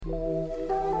Hello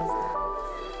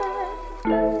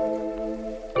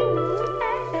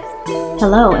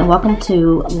and welcome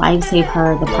to Life Save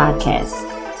Her, the podcast.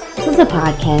 This is a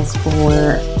podcast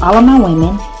for all of my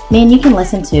women, men you can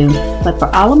listen to, but for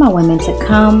all of my women to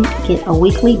come get a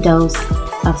weekly dose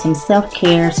of some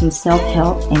self-care, some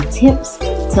self-help, and tips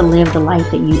to live the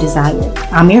life that you desire.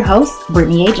 I'm your host,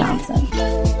 Brittany A. Johnson.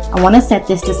 I want to set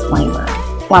this disclaimer.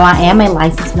 While I am a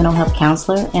licensed mental health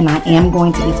counselor and I am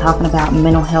going to be talking about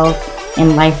mental health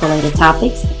and life-related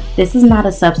topics, this is not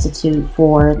a substitute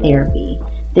for therapy.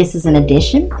 This is an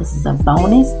addition. This is a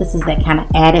bonus. This is that kind of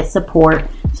added support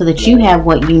so that you have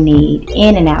what you need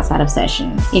in and outside of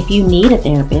session. If you need a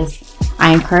therapist,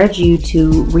 I encourage you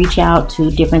to reach out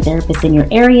to different therapists in your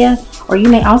area, or you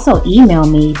may also email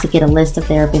me to get a list of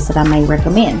therapists that I may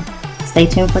recommend. Stay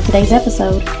tuned for today's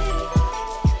episode.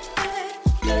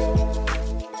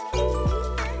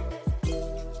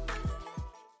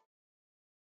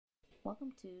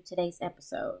 Welcome to today's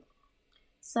episode.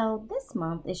 So this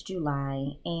month is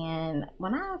July, and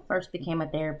when I first became a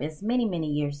therapist many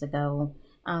years ago,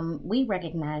 we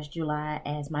recognized July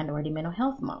as Minority Mental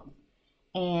Health Month.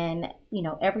 And,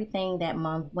 everything that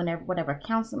month, whatever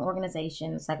counseling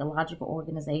organization, psychological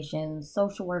organization,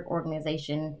 social work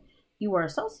organization you were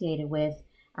associated with,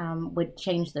 would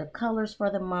change their colors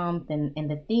for the month, and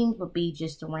the themes would be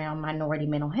just around minority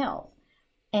mental health.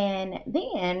 And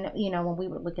then, when we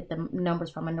would look at the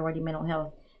numbers for minority mental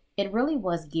health, it really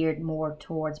was geared more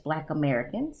towards Black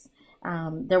Americans.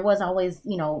 There was always,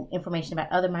 information about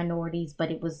other minorities,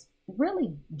 but it was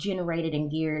really generated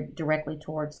and geared directly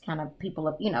towards kind of people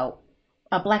of,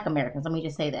 Black Americans. Let me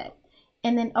just say that.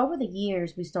 And then over the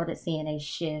years, we started seeing a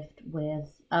shift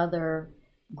with other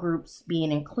groups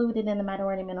being included in the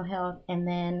minority mental health. And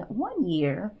then one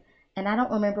year, and I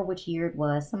don't remember which year it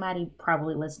was. Somebody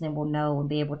probably listening will know and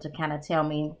be able to kind of tell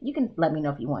me. You can let me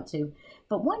know if you want to.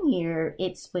 But one year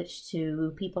it switched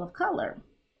to people of color.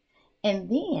 And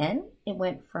then it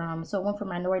went from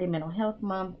Minority Mental Health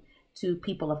Month to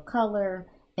people of color.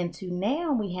 And to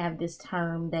now we have this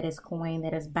term that is coined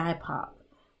that is BIPOC,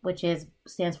 which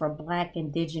stands for Black,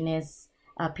 Indigenous,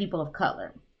 People of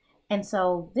Color. And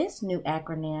so this new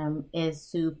acronym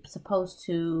is supposed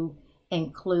to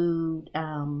include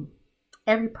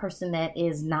every person that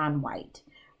is non-white,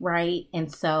 right?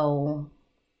 And so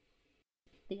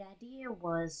the idea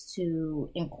was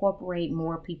to incorporate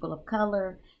more people of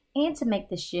color and to make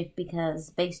the shift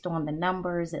because based on the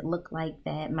numbers, it looked like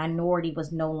that minority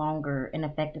was no longer an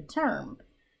effective term.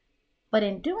 But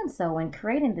in doing so and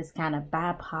creating this kind of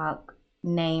BIPOC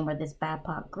name or this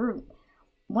BIPOC group,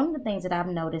 one of the things that I've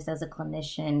noticed as a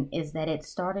clinician is that it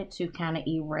started to kind of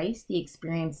erase the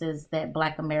experiences that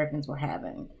Black Americans were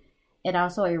having. It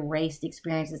also erased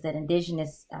experiences that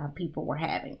Indigenous people were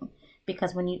having.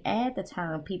 Because when you add the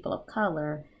term people of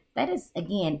color, that is,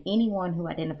 again, anyone who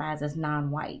identifies as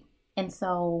non-white. And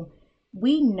so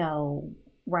we know,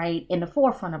 right, in the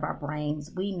forefront of our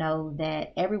brains, we know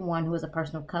that everyone who is a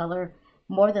person of color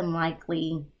more than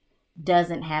likely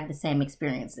doesn't have the same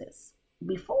experiences.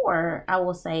 Before, I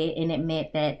will say and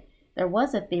admit that there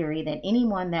was a theory that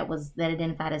anyone that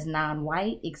identified as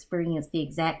non-white experienced the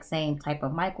exact same type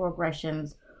of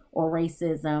microaggressions or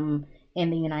racism in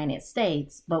the United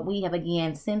States. But we have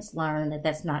again since learned that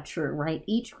that's not true, right?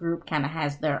 Each group kind of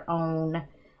has their own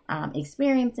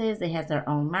experiences. It has their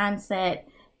own mindset.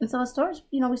 And so it starts,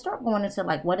 we start going into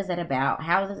like, what is that about?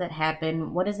 How does it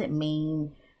happen? What does it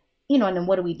mean? And then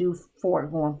what do we do for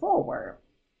it going forward?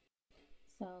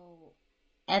 So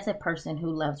as a person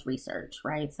who loves research,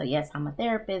 right? So yes, I'm a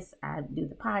therapist. I do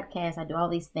the podcast. I do all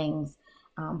these things.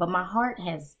 But my heart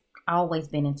has always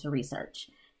been into research.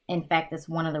 In fact, it's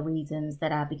one of the reasons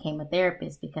that I became a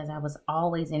therapist because I was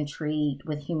always intrigued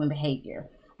with human behavior.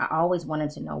 I always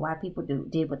wanted to know why people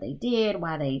did what they did,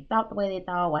 why they thought the way they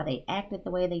thought, why they acted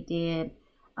the way they did,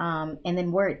 and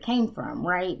then where it came from,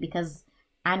 right? Because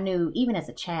I knew even as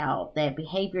a child that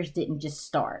behaviors didn't just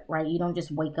start, right? You don't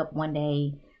just wake up one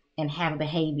day and have a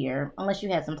behavior unless you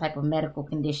had some type of medical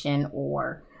condition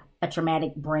or a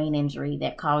traumatic brain injury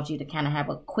that caused you to kind of have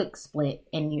a quick split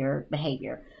in your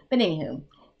behavior. But anywho,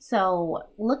 so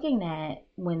looking at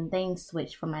when things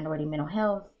switched from minority mental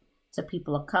health to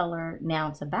people of color, now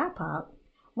to BIPOC,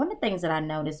 one of the things that I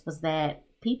noticed was that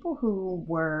people who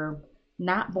were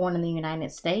not born in the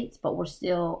United States but were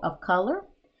still of color,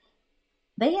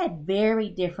 they had very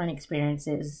different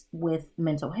experiences with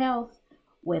mental health,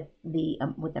 with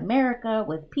America,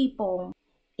 with people,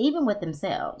 even with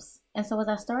themselves. And so as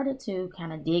I started to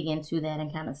kind of dig into that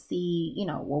and kind of see,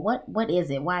 what is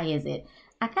it? Why is it?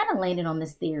 I kind of landed on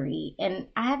this theory, and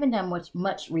I haven't done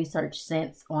much research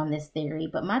since on this theory,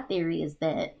 but my theory is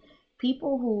that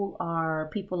people who are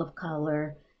people of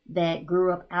color that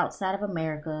grew up outside of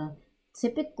America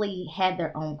typically had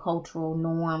their own cultural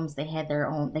norms. They had their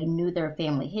own, they knew their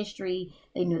family history,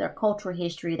 they knew their cultural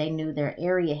history, they knew their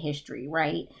area history,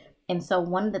 right? And so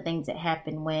one of the things that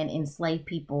happened when enslaved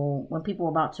people, when people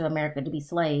were brought to America to be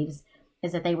slaves,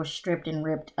 is that they were stripped and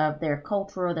ripped of their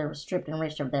culture, they were stripped and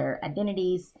ripped of their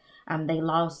identities, they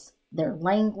lost their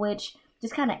language.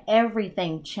 Just kind of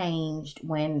everything changed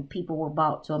when people were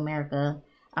brought to America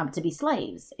to be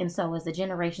slaves. And so as the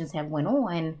generations have went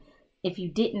on, if you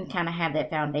didn't kind of have that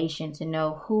foundation to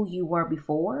know who you were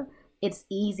before, it's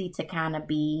easy to kind of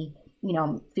be,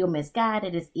 feel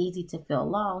misguided. It's easy to feel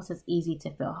lost. It's easy to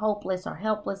feel hopeless or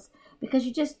helpless because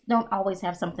you just don't always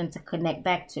have something to connect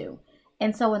back to.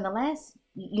 And so in the last,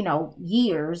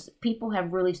 years, people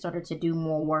have really started to do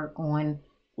more work on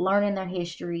learning their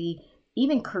history,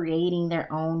 even creating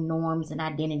their own norms and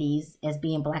identities as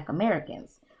being Black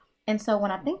Americans. And so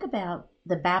when I think about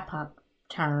the BIPOC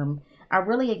term, I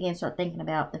really again start thinking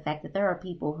about the fact that there are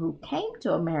people who came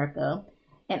to America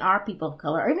and are people of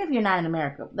color, or even if you're not in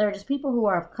America, there are just people who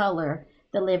are of color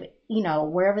that live,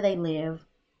 wherever they live,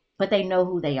 but they know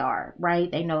who they are, right?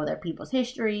 They know their people's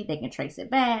history, they can trace it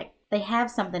back, they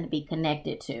have something to be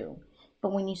connected to.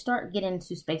 But when you start getting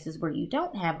into spaces where you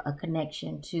don't have a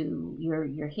connection to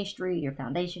your history, your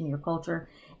foundation, your culture,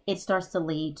 it starts to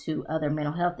lead to other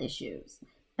mental health issues.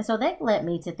 And so that led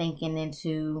me to thinking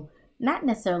into not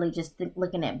necessarily just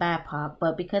looking at BIPOC,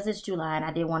 but because it's July and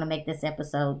I did want to make this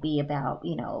episode be about,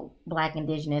 Black,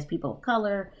 Indigenous, people of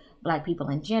color, Black people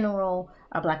in general,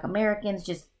 Black Americans,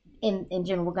 just in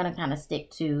general, we're going to kind of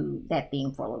stick to that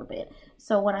theme for a little bit.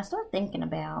 So when I start thinking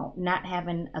about not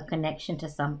having a connection to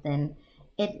something,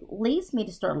 it leads me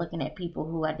to start looking at people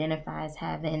who identify as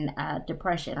having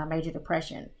depression or major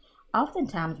depression.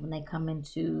 Oftentimes when they come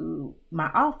into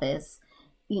my office,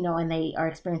 and they are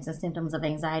experiencing symptoms of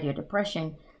anxiety or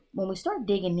depression, when we start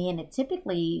digging in, it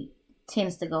typically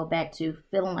tends to go back to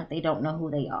feeling like they don't know who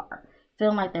they are,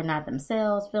 feeling like they're not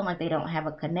themselves, feeling like they don't have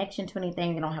a connection to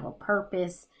anything, they don't have a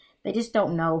purpose, they just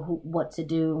don't know what to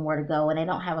do and where to go, and they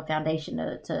don't have a foundation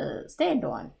to stand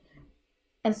on.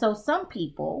 And so some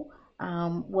people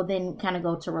will then kind of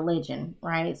go to religion,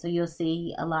 right? So you'll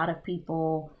see a lot of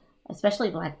people, especially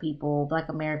Black people, Black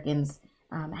Americans,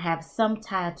 have some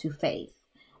tie to faith.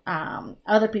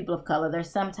 Other people of color, there's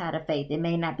some tie to faith. It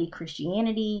may not be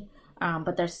Christianity,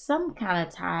 but there's some kind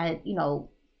of tie,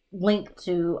 linked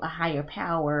to a higher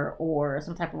power or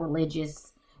some type of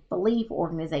religious belief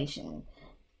organization.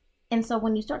 And so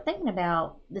when you start thinking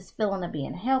about this feeling of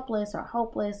being helpless or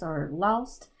hopeless or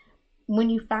lost, when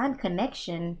you find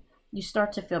connection, you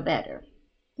start to feel better.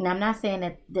 Now, I'm not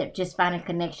saying that just finding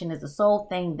connection is the sole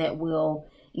thing that will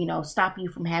stop you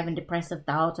from having depressive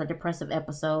thoughts or depressive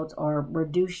episodes or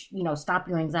reduce, stop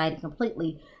your anxiety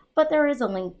completely. But there is a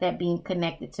link that being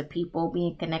connected to people,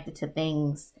 being connected to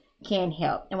things can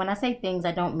help. And when I say things,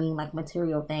 I don't mean like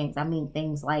material things. I mean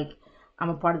things like I'm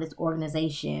a part of this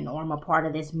organization or I'm a part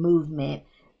of this movement.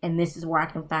 And this is where I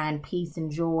can find peace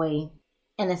and joy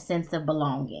and a sense of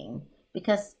belonging.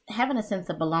 Because having a sense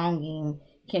of belonging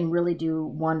can really do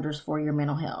wonders for your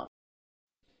mental health.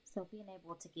 So being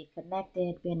able to get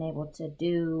connected, being able to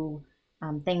do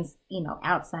things,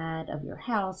 outside of your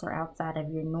house or outside of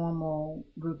your normal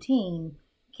routine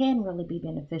can really be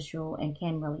beneficial and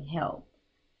can really help.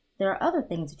 There are other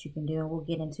things that you can do, and we'll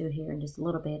get into here in just a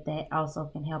little bit, that also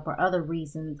can help, or other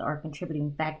reasons or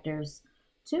contributing factors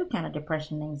to kind of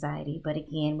depression and anxiety. But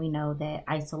again, we know that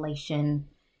isolation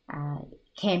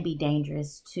can be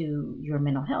dangerous to your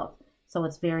mental health. So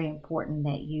it's very important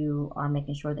that you are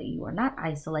making sure that you are not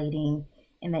isolating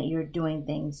and that you're doing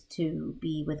things to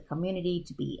be with community,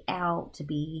 to be out, to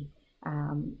be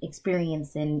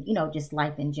experiencing, just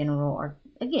life in general, or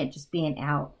again, just being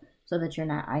out so that you're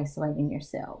not isolating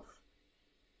yourself.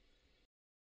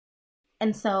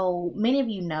 And so many of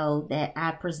you know that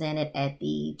I presented at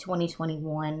the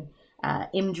 2021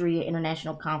 IMDRIA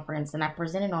International Conference, and I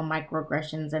presented on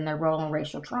microaggressions and their role in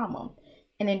racial trauma.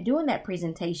 And in doing that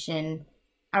presentation,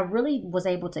 I really was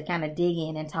able to kind of dig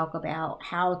in and talk about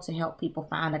how to help people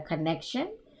find a connection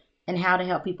and how to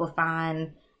help people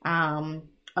find an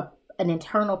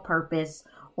internal purpose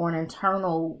or an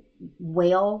internal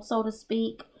well, so to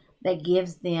speak, that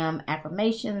gives them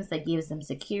affirmations, that gives them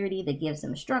security, that gives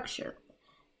them structure.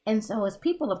 And so as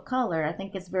people of color, I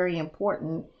think it's very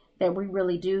important that we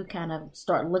really do kind of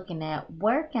start looking at,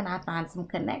 where can I find some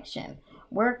connection?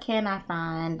 Who can I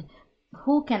find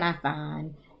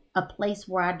a place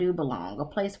where I do belong, a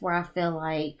place where I feel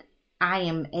like I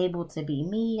am able to be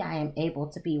me. I am able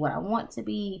to be what I want to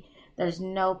be. There's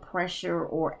no pressure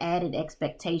or added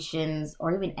expectations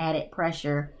or even added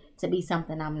pressure to be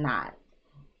something I'm not.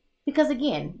 Because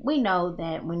again, we know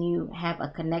that when you have a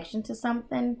connection to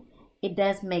something, it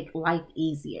does make life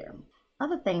easier.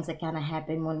 Other things that kind of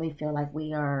happen when we feel like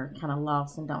we are kind of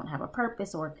lost and don't have a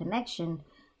purpose or a connection,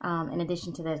 in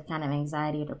addition to that kind of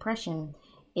anxiety or depression,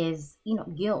 is,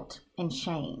 guilt and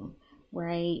shame,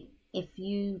 right? If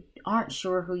you aren't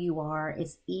sure who you are,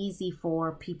 it's easy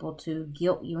for people to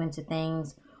guilt you into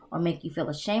things or make you feel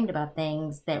ashamed about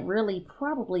things that really,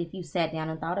 probably, if you sat down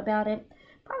and thought about it,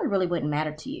 probably really wouldn't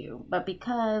matter to you. But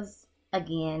because,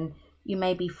 again, you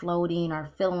may be floating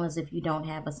or feeling as if you don't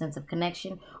have a sense of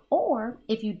connection, or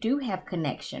if you do have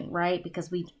connection, right?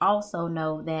 Because we also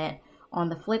know that on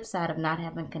the flip side of not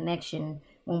having connection,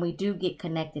 when we do get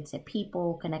connected to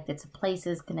people, connected to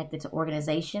places, connected to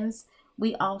organizations,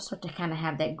 we all start to kind of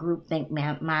have that groupthink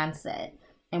mindset.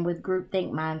 And with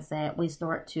groupthink mindset, we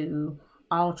start to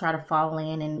all try to fall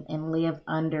in and live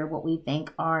under what we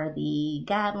think are the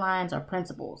guidelines or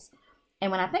principles. And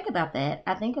when I think about that,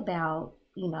 I think about,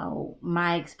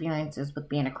 my experiences with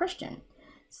being a Christian.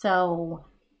 So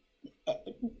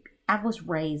I was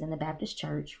raised in the Baptist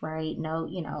church, right?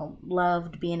 No,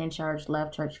 loved being in church,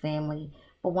 loved church family.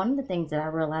 But one of the things that I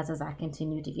realized as I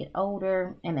continued to get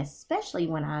older, and especially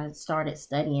when I started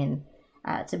studying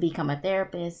to become a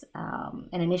therapist,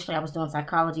 and initially I was doing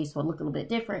psychology, so it looked a little bit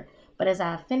different. But as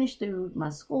I finished through my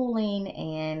schooling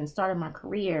and started my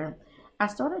career, I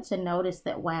started to notice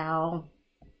that while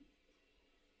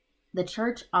the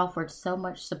church offered so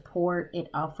much support, it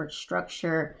offered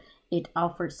structure, it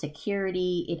offered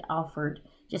security, it offered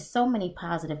just so many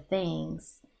positive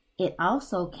things, it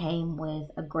also came with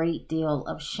a great deal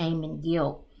of shame and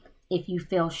guilt if you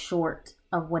fell short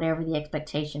of whatever the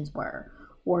expectations were,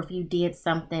 or if you did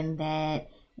something that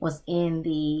was in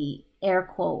the air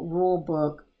quote rule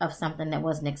book of something that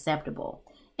wasn't acceptable.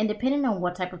 And depending on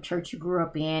what type of church you grew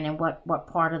up in and what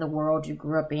part of the world you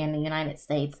grew up in the United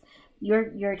States,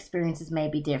 your experiences may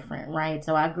be different, right?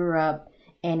 So I grew up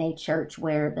in a church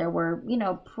where there were,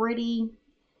 pretty,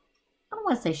 I don't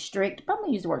want to say strict, but I'm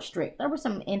going to use the word strict. There were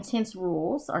some intense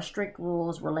rules or strict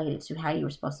rules related to how you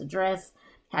were supposed to dress,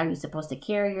 how you're supposed to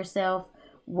carry yourself,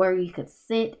 where you could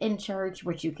sit in church,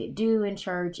 what you could do in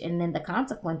church, and then the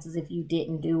consequences if you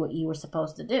didn't do what you were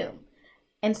supposed to do.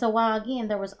 And so while, again,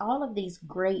 there was all of these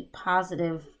great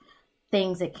positive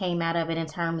things that came out of it in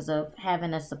terms of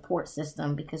having a support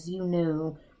system, because you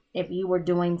knew if you were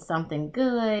doing something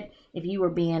good, if you were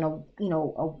being,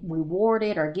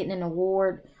 rewarded or getting an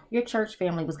award, your church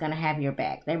family was going to have your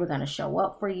back. They were going to show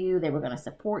up for you. They were going to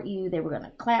support you. They were going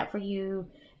to clap for you.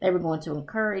 They were going to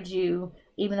encourage you,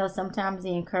 even though sometimes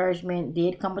the encouragement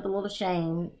did come with a little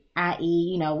shame,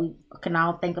 i.e., we can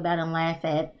all think about and laugh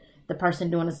at the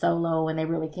person doing a solo and they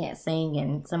really can't sing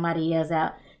and somebody yells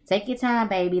out, "Take your time,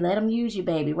 baby. Let them use you,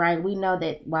 baby," right? We know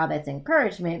that while that's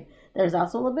encouragement, there's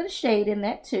also a little bit of shade in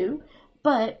that too.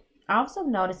 But I also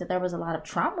noticed that there was a lot of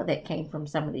trauma that came from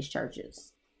some of these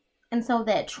churches. And so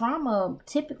that trauma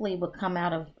typically would come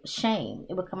out of shame.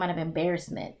 It would come out of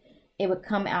embarrassment. It would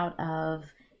come out of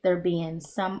there being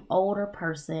some older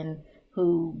person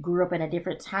who grew up in a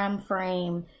different time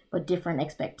frame, with different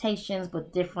expectations,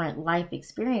 with different life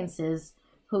experiences,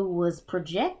 who was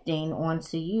projecting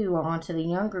onto you or onto the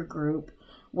younger group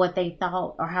what they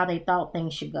thought or how they thought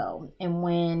things should go. And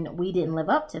when we didn't live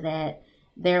up to that,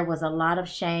 there was a lot of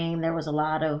shame, there was a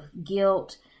lot of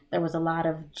guilt, there was a lot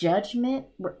of judgment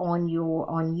on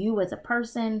you as a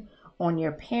person, on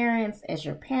your parents, as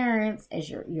your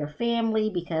family,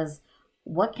 because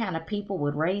what kind of people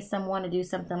would raise someone to do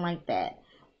something like that?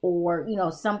 Or,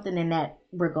 something in that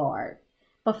regard.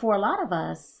 But for a lot of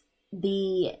us,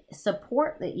 the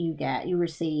support that you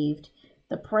received,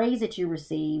 the praise that you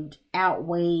received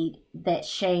outweighed that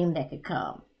shame that could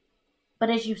come. But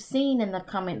as you've seen in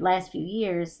the last few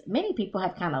years, many people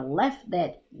have kind of left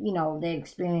that, their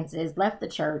experiences, left the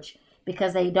church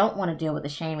because they don't want to deal with the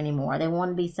shame anymore. They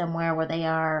want to be somewhere where they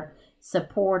are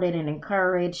supported and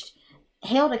encouraged,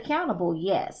 held accountable,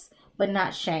 yes, but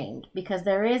not shamed, because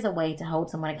there is a way to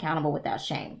hold someone accountable without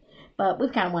shame. But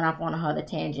we've kind of went off on another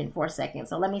tangent for a second.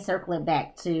 So let me circle it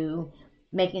back to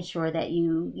making sure that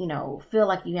you feel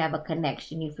like you have a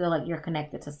connection. You feel like you're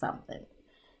connected to something.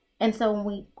 And so when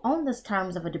we, on this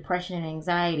terms of a depression and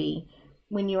anxiety,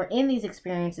 when you're in these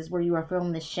experiences where you are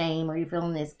feeling this shame or you're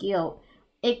feeling this guilt,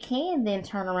 it can then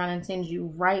turn around and send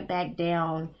you right back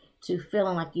down to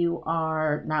feeling like you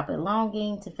are not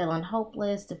belonging, to feeling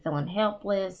hopeless, to feeling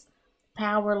helpless,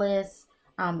 powerless,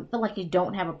 feel like you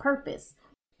don't have a purpose.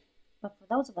 But for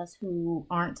those of us who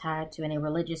aren't tied to any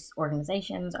religious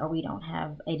organizations, or we don't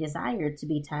have a desire to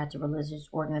be tied to religious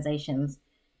organizations,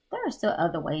 there are still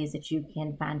other ways that you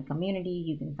can find community,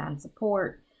 you can find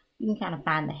support, you can kind of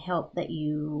find the help that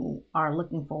you are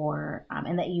looking for,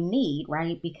 and that you need,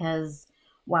 right? Because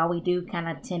while we do kind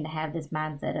of tend to have this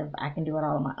mindset of I can do it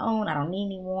all on my own, I don't need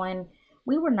anyone,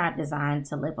 we were not designed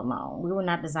to live alone. We were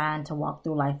not designed to walk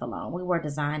through life alone. We were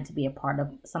designed to be a part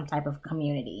of some type of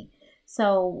community.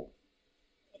 So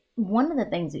one of the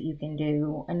things that you can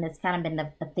do, and it's kind of been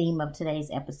the theme of today's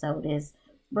episode, is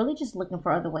really just looking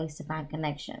for other ways to find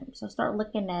connection. So start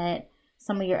looking at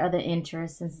some of your other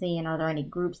interests and seeing, are there any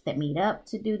groups that meet up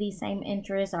to do these same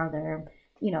interests? Are there,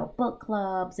 book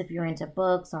clubs if you're into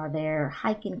books? Are there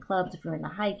hiking clubs if you're into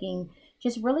hiking?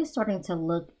 Just really starting to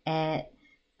look at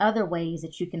other ways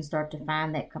that you can start to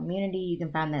find that community, you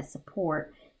can find that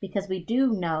support, because we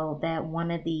do know that one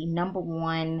of the number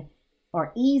one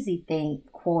or easy thing,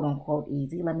 quote unquote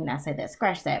easy, let me not say that,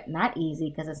 scratch that, not easy,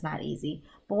 because it's not easy,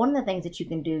 but one of the things that you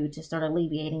can do to start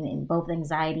alleviating in both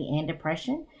anxiety and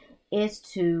depression is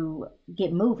to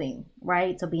get moving,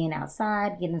 right? So being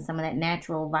outside, getting some of that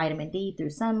natural vitamin D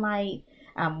through sunlight,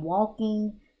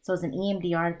 walking. So as an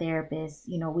EMDR therapist,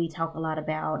 we talk a lot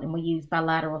about, and we use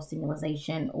bilateral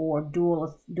stimulation or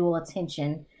dual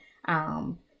attention,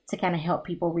 to kind of help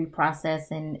people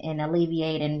reprocess and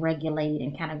alleviate and regulate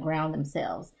and kind of ground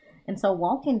themselves. And so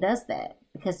walking does that,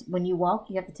 because when you walk,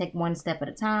 you have to take one step at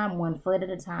a time, 1 foot at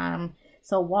a time.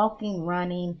 So walking,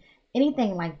 running,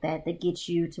 anything like that gets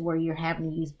you to where you're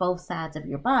having to use both sides of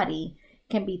your body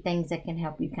can be things that can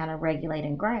help you kind of regulate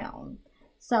and ground.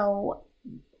 So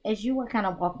as you were kind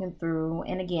of walking through,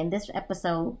 and again, this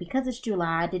episode, because it's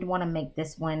July, I did want to make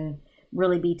this one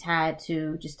really be tied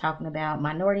to just talking about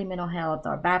minority mental health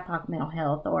or BIPOC mental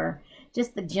health, or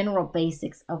just the general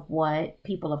basics of what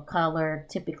people of color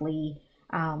typically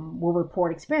will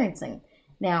report experiencing.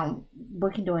 Now, we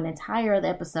can do an entire other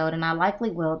episode, and I likely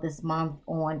will this month,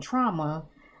 on trauma.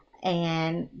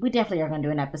 And we definitely are going to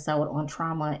do an episode on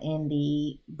trauma in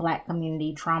the Black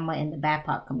community, trauma in the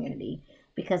BIPOC community,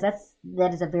 because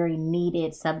that is a very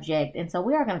needed subject. And so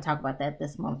we are going to talk about that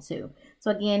this month too. So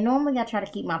again, normally I try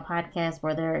to keep my podcast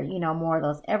where they're, more of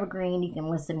those evergreen. You can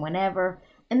listen whenever.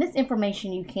 And this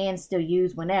information you can still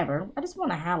use whenever. I just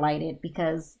want to highlight it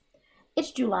because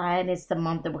it's July and it's the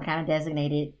month that we're kind of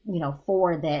designated,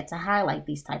 for that, to highlight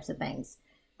these types of things.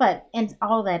 But and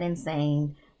all that in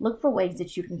saying, look for ways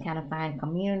that you can kind of find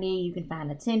community, you can find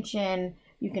attention,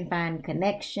 you can find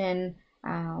connection,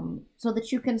 so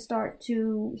that you can start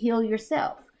to heal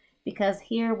yourself. Because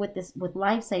here with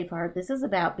Life Save Her, this is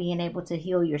about being able to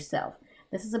heal yourself.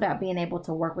 This is about being able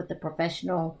to work with the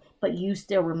professional, but you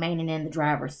still remaining in the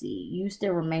driver's seat. You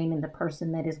still remaining the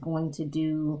person that is going to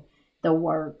do the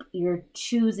work. You're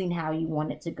choosing how you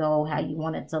want it to go, how you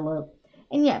want it to look.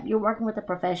 And yeah, you're working with a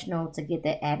professional to get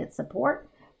that added support,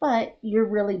 but you're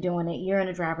really doing it. You're in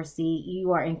the driver's seat.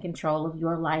 You are in control of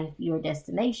your life, your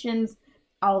destinations,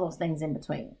 all those things in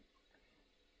between.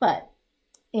 But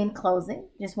in closing,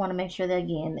 just want to make sure that,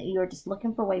 again, that you're just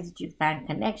looking for ways that you find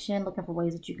connection, looking for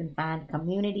ways that you can find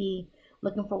community,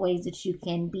 looking for ways that you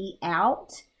can be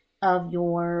out of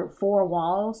your four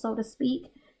walls, so to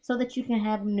speak, so that you can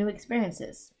have new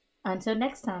experiences. Until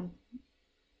next time.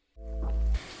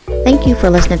 Thank you for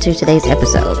listening to today's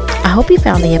episode. I hope you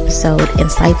found the episode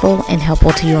insightful and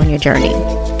helpful to you on your journey.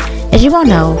 As you all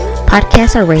know,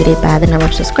 podcasts are rated by the number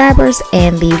of subscribers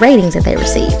and the ratings that they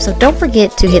receive. So don't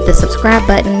forget to hit the subscribe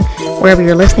button wherever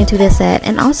you're listening to this at,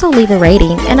 and also leave a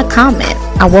rating and a comment.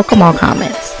 I welcome all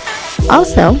comments.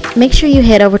 Also, make sure you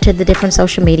head over to the different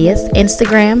social medias: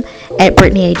 Instagram at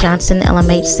Brittany A. Johnson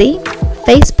LMHC,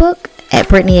 Facebook at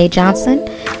Brittany A. Johnson,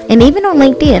 and even on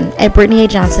LinkedIn at Brittany A.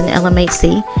 Johnson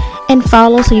LMHC, and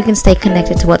follow so you can stay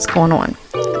connected to what's going on.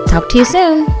 Talk to you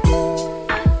soon.